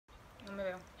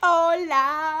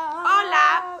Hola.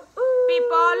 Hola,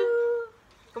 people.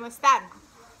 ¿Cómo están?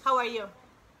 How are you?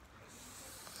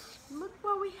 Look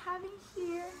what we have in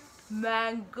here.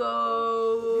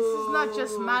 Mango. This is not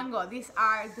just mango. These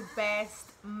are the best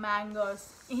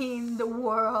mangoes in the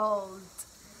world.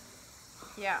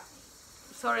 Yeah.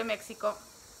 Sorry, Mexico.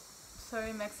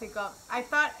 Sorry, Mexico. I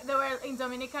thought they were in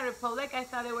Dominican Republic. I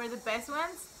thought they were the best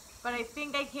ones, but I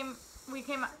think we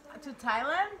came to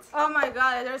Thailand. Oh my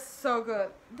god, they're so good.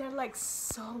 They're like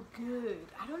so good.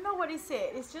 I don't know what is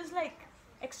it. It's just like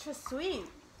extra sweet.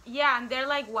 Yeah, and they're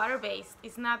like water-based.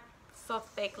 It's not so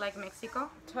thick like Mexico.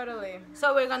 Totally.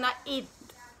 So we're gonna eat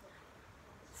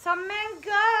some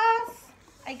mangoes.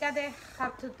 I gotta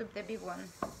have the big one.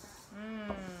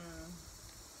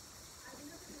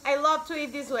 I love to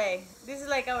eat this way. This is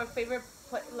like our favorite,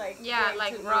 Yeah, way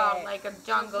like to raw, eat it. like a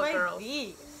jungle Just like girl.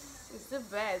 this. It's the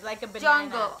best, like a banana.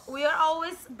 Jungle. We are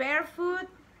always barefoot.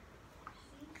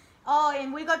 Oh,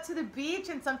 and we go to the beach,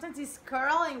 and sometimes it's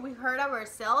curl, and we hurt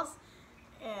ourselves.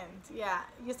 And yeah,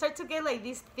 you start to get like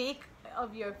this thick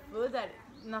of your food that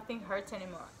nothing hurts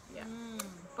anymore. Yeah.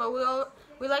 But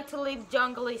we like to live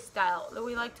jungly style.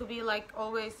 We like to be like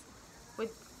always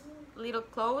with little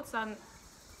clothes and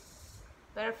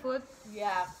barefoot.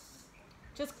 Yeah.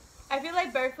 Just, I feel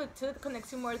like barefoot too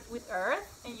connects you more with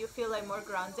earth, and you feel like more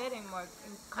grounded and more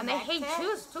connected. And I hate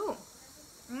shoes too.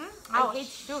 I hate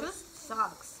shoes.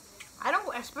 Sucks. I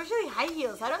don't, especially high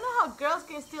heels. I don't know how girls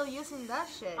can still using that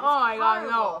shit. Oh my God,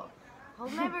 no. Horrible. I'll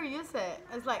never use it.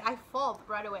 It's like I fall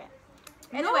right away.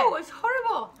 Anyway, No, it's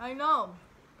horrible. I know.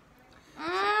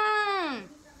 Mmm.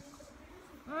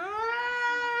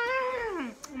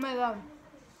 Oh my god.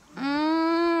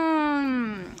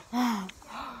 Mmm.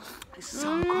 It's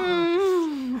so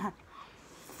good.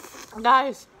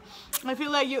 Guys, I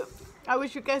feel like I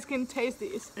wish you guys can taste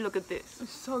this. Look at this.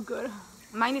 It's so good.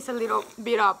 Mine is a little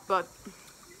bit up, but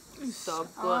it's so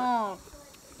good. Oh.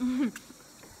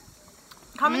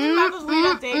 How many mangoes we eat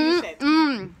a day, you said?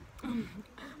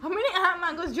 How many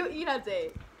mangoes you eat a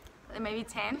day? Maybe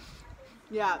 10.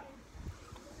 Yeah.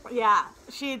 Yeah.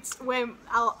 She eats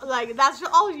like that's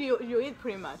all you eat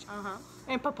pretty much.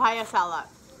 And papaya salad.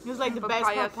 It's like the best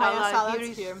Papaya papaya salad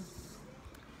salads here here.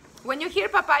 When you hear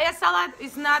papaya salad,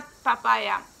 it's not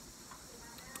papaya.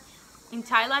 In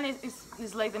Thailand,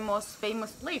 it's like the most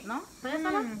famous plate, no? Papaya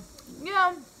salad?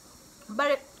 Yeah.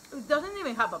 But it doesn't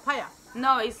even have papaya.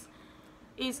 No, it's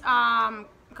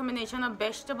combination of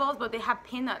vegetables, but they have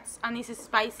peanuts, and it's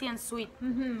spicy and sweet.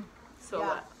 So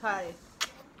yeah, Thai.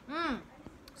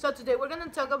 So today we're gonna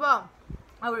talk about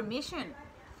our mission.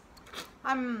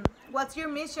 What's your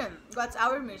mission? What's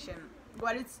our mission?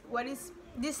 What is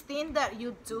this thing that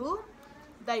you do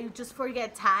that you just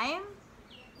forget time,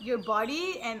 your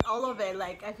body, and all of it?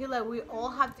 Like I feel like we all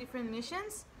have different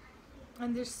missions,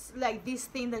 and there's like this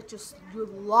thing that just you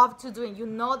love to do, and you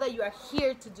know that you are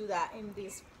here to do that in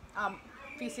this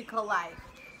physical life.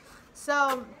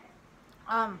 So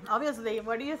obviously,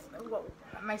 what do you?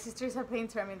 My sister is a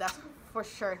painter. I mean, that's for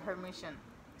sure her mission.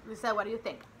 Lisa, what do you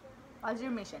think? What's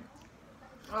your mission?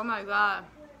 Oh my god.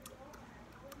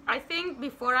 I think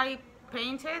before I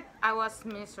painted, I was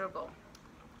miserable.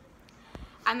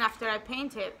 And after I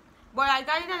painted, well, I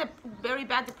got in a very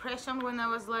bad depression when I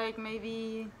was like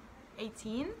maybe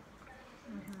 18.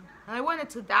 And I wanted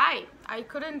to die. I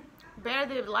couldn't bear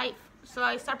the life. So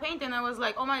I started painting. I was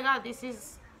like, oh my god, this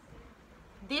is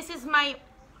my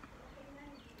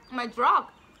drug.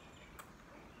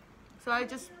 So I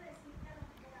just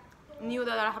knew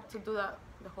that I have to do that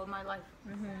the whole my life.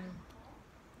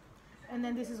 And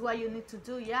then this is what you need to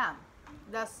do. Yeah,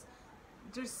 I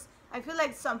feel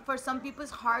like for some people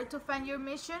it's hard to find your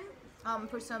mission.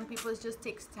 For some people it just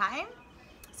takes time.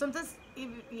 Sometimes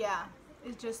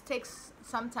it just takes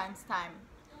sometimes time.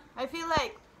 I feel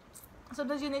like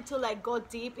sometimes you need to like go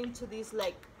deep into this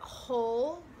like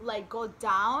hole, like go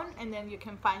down, and then you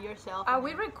can find yourself. Are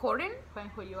we recording? Find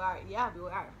who you are. Yeah, we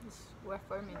are. We're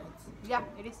 4 minutes. Yeah,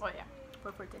 it is. Oh yeah.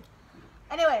 4:14.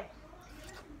 Anyway,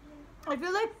 I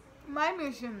feel like my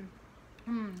mission,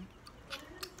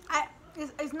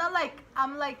 it's not like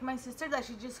I'm like my sister that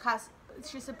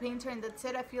she's a painter and that's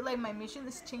it. I feel like my mission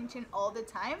is changing all the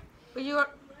time. But you're,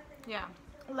 yeah.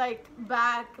 Like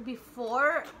back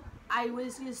before, I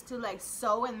was used to like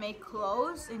sew and make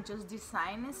clothes and just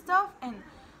design and stuff. And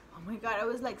oh my god, I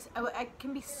was like, I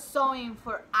can be sewing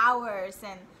for hours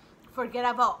and forget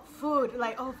about food.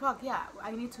 Like, oh fuck yeah,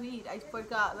 I need to eat. I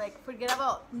forget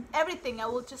about everything. I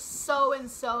will just sew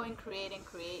and create and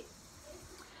create.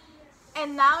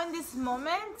 And now in this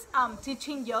moment,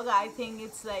 teaching yoga, I think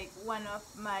it's like one of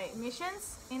my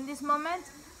missions in this moment.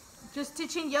 Just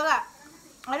teaching yoga.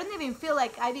 I don't even feel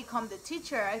like I become the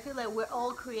teacher. I feel like we're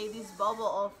all create this bubble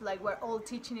of like we're all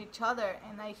teaching each other,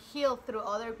 and I heal through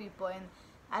other people, and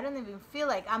I don't even feel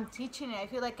like I'm teaching it. I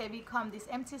feel like I become this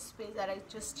empty space that I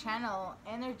just channel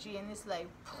energy, and it's like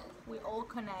we all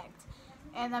connect.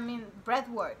 And I mean, breath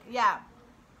work, yeah.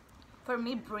 For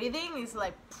me, breathing is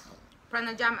like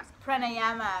Pranayamas.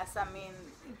 pranayamas. I mean,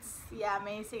 it's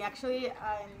amazing. Actually,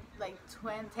 in like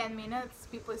 10 minutes,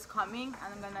 people is coming,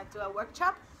 and I'm gonna do a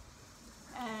workshop.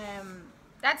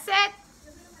 That's it.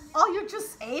 Oh, you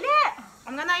just ate it?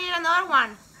 I'm gonna eat another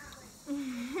one.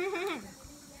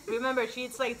 Remember, she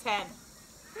eats like 10.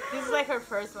 This is like her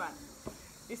first one.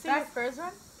 You see your first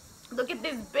one? Look at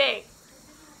this big.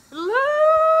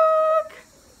 Look.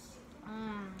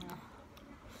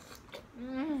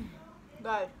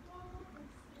 Guys,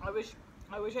 I wish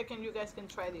you guys can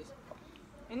try this.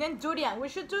 And then durian. We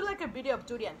should do like a video of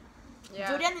durian. Yeah.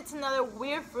 Durian, it's another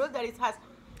weird fruit that it has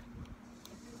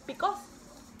pickles.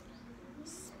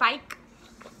 Spike.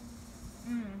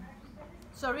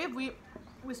 Sorry if we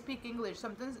speak English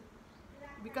sometimes,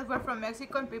 because we're from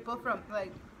Mexico, and people from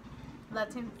like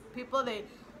Latin people,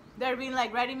 they're being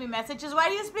like writing me messages. Why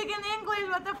do you speak in English?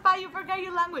 What the fuck? You forgot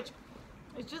your language.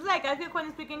 It's just like I feel when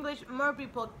you speak English, more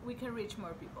people, we can reach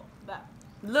more people. But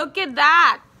Look at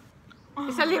that.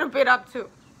 It's a little bit up too.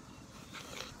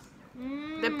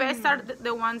 The best are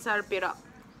the ones that are bit up.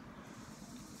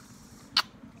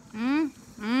 Mmm.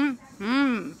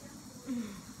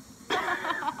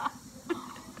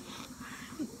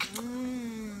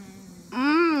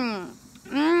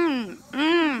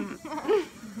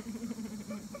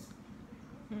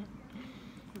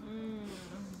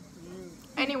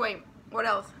 Anyway, what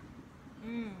else?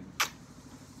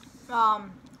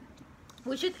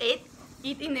 We should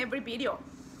eat in every video.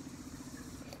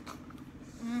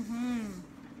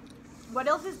 What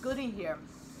else is good in here?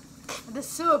 The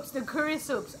soups, the curry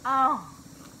soups. Oh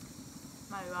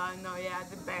My God, no, yeah,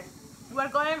 the best. we're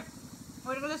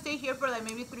gonna stay here for like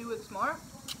maybe 3 weeks more,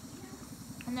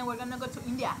 and then we're gonna go to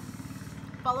India.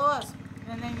 Follow us,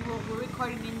 and then we'll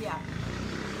record in India.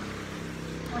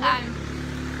 And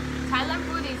Thailand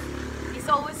food is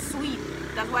always sweet.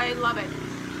 That's why I love it,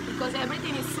 because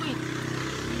everything is sweet.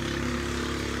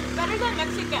 Better than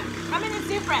Mexican. I mean, it's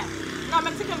different. No,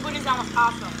 Mexican food is almost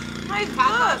awesome. No, it's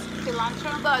Tacos, good,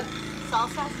 cilantro, but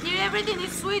salsas. here everything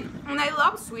is sweet, and I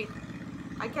love sweet.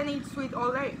 I can eat sweet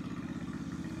all day.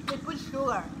 They put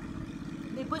sugar.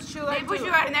 They put sugar. They put too.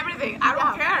 sugar in everything. I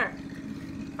don't Yeah. care.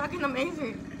 Fucking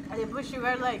amazing. And they put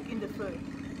sugar like in the food,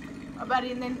 but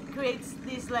it then creates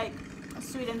this like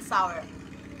sweet and sour.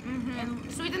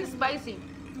 And sweet and spicy.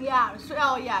 Yeah.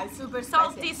 Oh yeah, it's super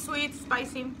Salty, spicy. sweet,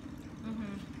 spicy.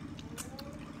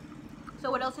 So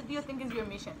what else do you think is your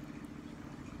mission?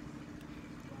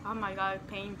 Oh my God,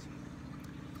 paint.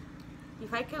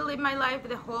 If I could live my life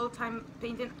the whole time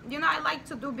painting, I like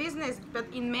to do business, but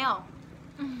in mail.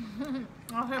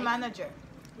 Or her manager.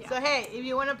 Yeah. So hey, if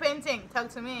you want a painting, talk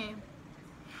to me.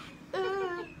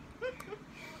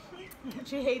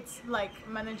 She hates like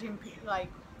managing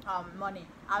money.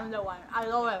 I'm the one. I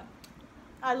love it.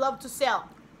 I love to sell.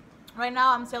 Right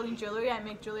now I'm selling jewelry. I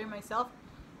make jewelry myself.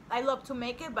 I love to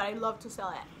make it, but I love to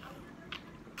sell it.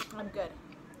 I'm good.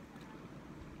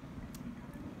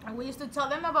 And we used to tell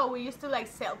them about, we used to like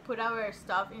put our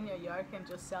stuff in New York and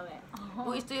just sell it.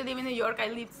 We used to live in New York. I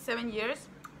lived 7 years.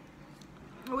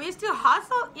 We used to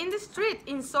hustle in the street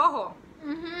in Soho.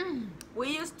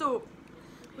 We used to.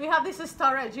 We have this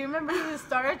storage. You remember this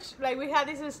storage? Like we had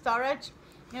this storage,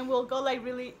 and we'll go like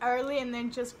really early and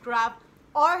then just grab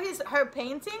her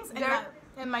paintings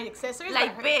and my accessories.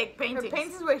 Like but big paintings. Her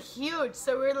paintings were huge,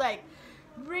 so we're like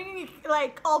bringing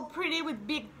like all pretty with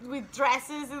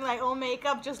dresses and like all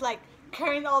makeup, just like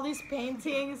carrying all these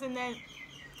paintings, and then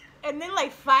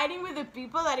like fighting with the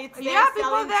people that it's there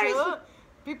selling to.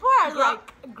 People are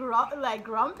like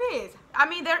grumpy. I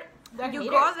mean, you haters.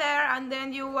 go there and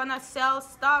then you wanna sell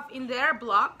stuff in their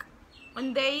block,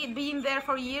 and they been there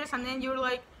for years, and then you're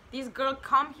like, this girl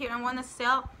come here and wanna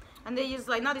sell, and they just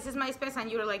like, no, this is my space,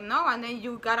 and you're like, no, and then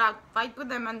you gotta fight with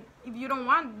them, and if you don't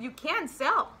want, you can't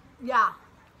sell. Yeah.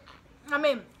 I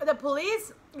mean, the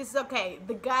police is okay.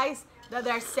 The guys that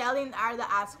they're selling are the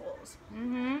assholes.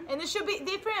 And it should be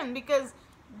different, because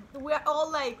we're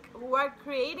all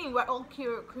we're all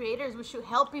creators. We should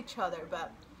help each other.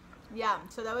 But yeah,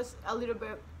 so that was a little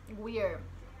bit weird.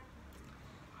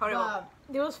 Horrible.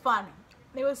 But it was fun.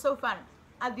 It was so fun.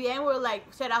 At the end, we like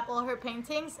set up all her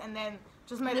paintings, and then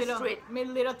just my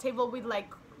little table with like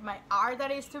my art that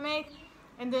I used to make,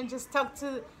 and then just talk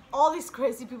to all these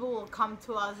crazy people will come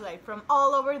to us like from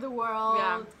all over the world.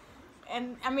 Yeah.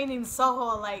 And I mean in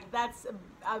Soho, like that's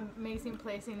amazing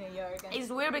place in New York. It's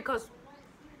weird because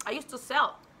I used to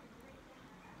sell,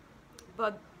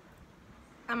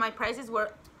 and my prices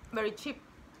were very cheap.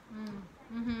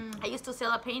 I used to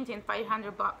sell a painting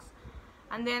 $500,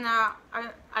 and then I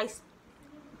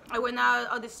went out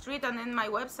on the street and then my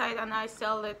website, and I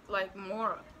sell it like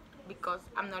more because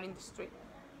I'm not in the street.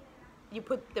 You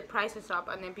put the prices up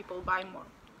and then people buy more.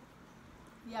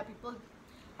 Yeah, people,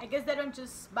 I guess they don't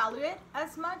just value it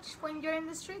as much when you're in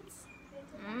the streets.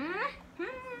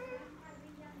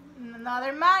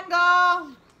 Another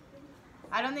mango.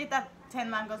 I don't eat that 10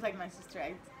 mangoes like my sister. I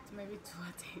eat maybe 2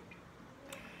 a day.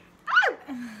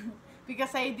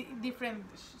 Because I eat different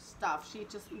stuff. She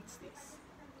just eats this.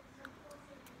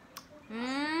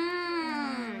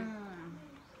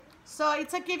 So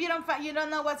it's okay if you don't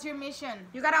know what's your mission.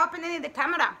 You gotta open it in the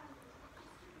camera.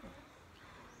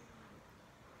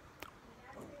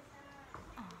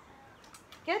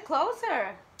 Get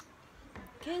closer.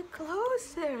 Get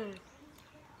closer.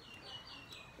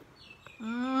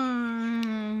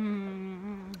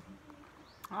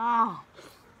 Oh.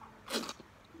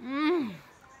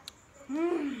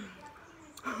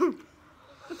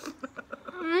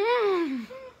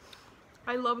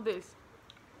 I love this.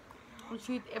 We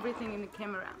shoot everything in the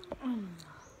camera.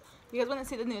 You guys want to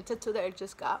see the new tattoo that I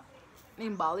just got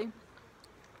in Bali?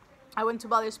 I went to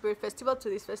Bali Spirit Festival, to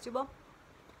this festival,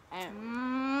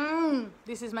 and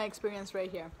this is my experience right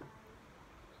here.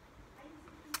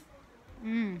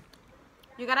 You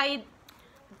gotta eat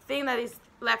the thing that is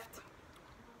left.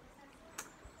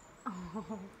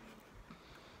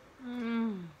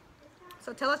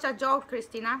 So tell us a joke,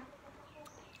 Christina.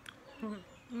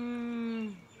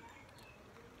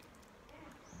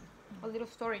 A little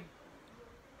story.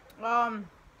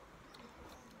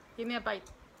 Give me a bite.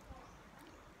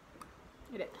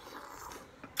 Eat it.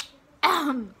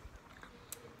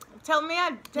 Tell me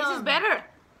This is better.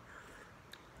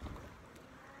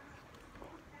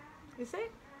 You see?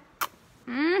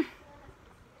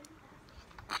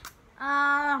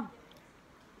 I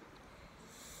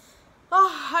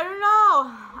don't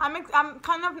know.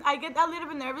 I get a little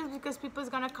bit nervous because people's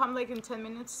gonna come like in 10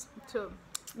 minutes too.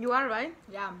 You are right.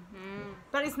 Yeah.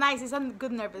 But it's nice. It's a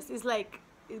good nervous. It's like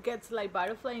it gets like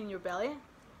butterfly in your belly.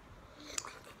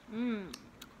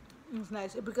 It's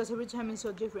nice because every time it's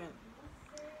so different.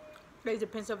 Like, it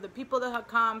depends of the people that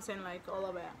comes and like all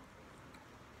of it.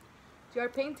 You are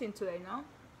painting today, no?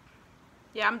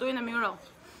 Yeah, I'm doing a mural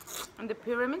on the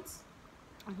pyramids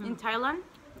in Thailand,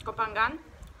 Kopangan.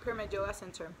 Pyramid Yoga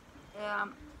Center. Yeah.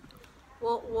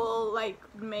 We'll like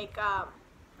make a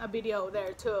video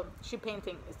there too. She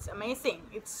painting. It's amazing.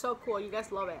 It's so cool. You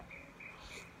guys love it.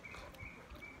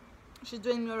 She's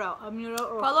doing a mural.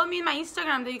 Or Follow me on my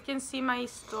Instagram that you can see my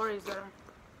stories there.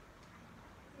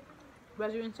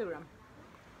 What's your Instagram?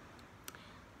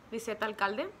 Lisette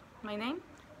Alcalde, my name.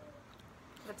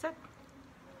 That's it.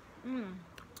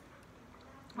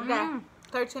 Okay.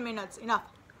 13 minutes. Enough.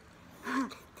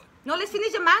 No, let's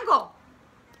finish the mango.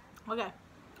 Okay.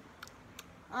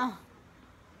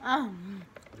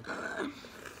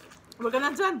 We're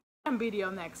gonna do a video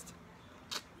next.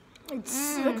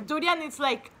 It's like durian. It's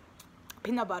like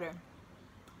peanut butter.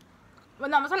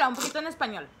 Bueno, vamos a hablar un poquito en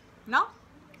español, ¿no?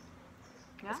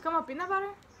 Yeah? Es como peanut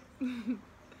butter.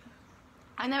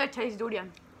 I never taste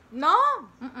durian. No.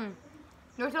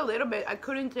 There's a little bit. I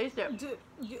couldn't taste it.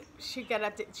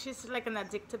 She's like an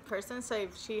addicted person. So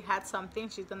if she had something,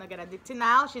 she's gonna get addicted.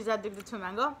 Now she's addicted to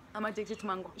mango. I'm addicted to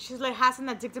mango. She's like has an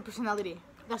addicted personality.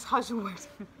 That's how she works.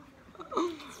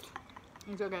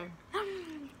 It's okay.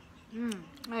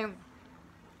 I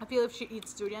feel if she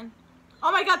eats durian.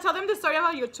 Oh my God! Tell them the story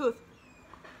about your tooth.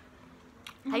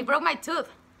 I broke my tooth.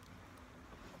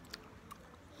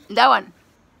 That one.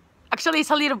 Actually,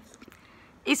 it's a little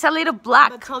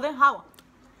black. But tell them how.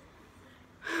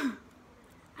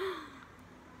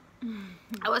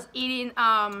 I was eating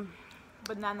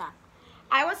Banana.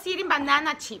 I was eating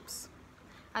banana chips,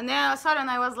 and then all of a sudden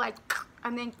I was like,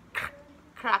 and then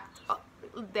cracked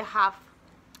the half.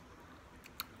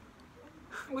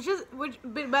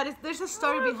 There's a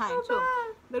story behind so too.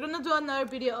 bad. We're gonna do another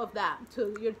video of that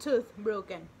too. Your tooth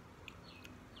broken.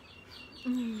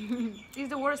 It's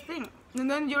the worst thing. And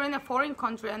then you're in a foreign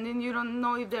country, and then you don't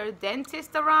know if there are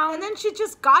dentists around. And then she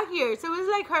just got here, so it was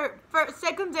like her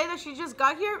second day that she just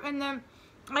got here, and then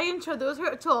I introduced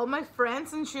her to all my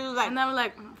friends, and she was like, and I'm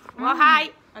like, well,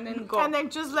 hi, and then go. and then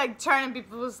just like turn, and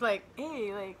people was like,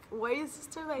 hey, like, why is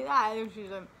sister like that? And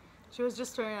she was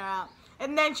just turning around,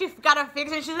 and then she got a fix,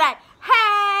 and she's like,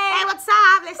 hey, what's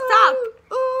up? Let's talk.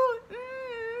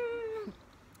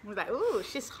 I was like,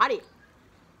 she's hottie.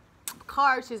 Of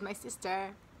course, she's my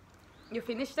sister. You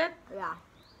finished it? Yeah.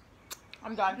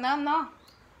 I'm done. No, no.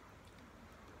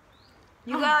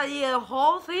 You gotta eat the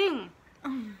whole thing.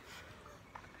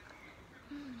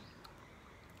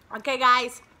 Okay,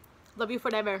 guys. Love you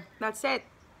forever. That's it.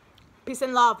 Peace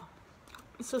and love.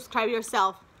 Subscribe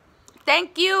yourself.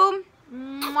 Thank you.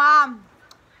 Mwah.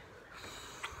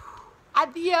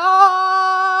 Adios.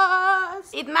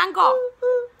 Eat mango.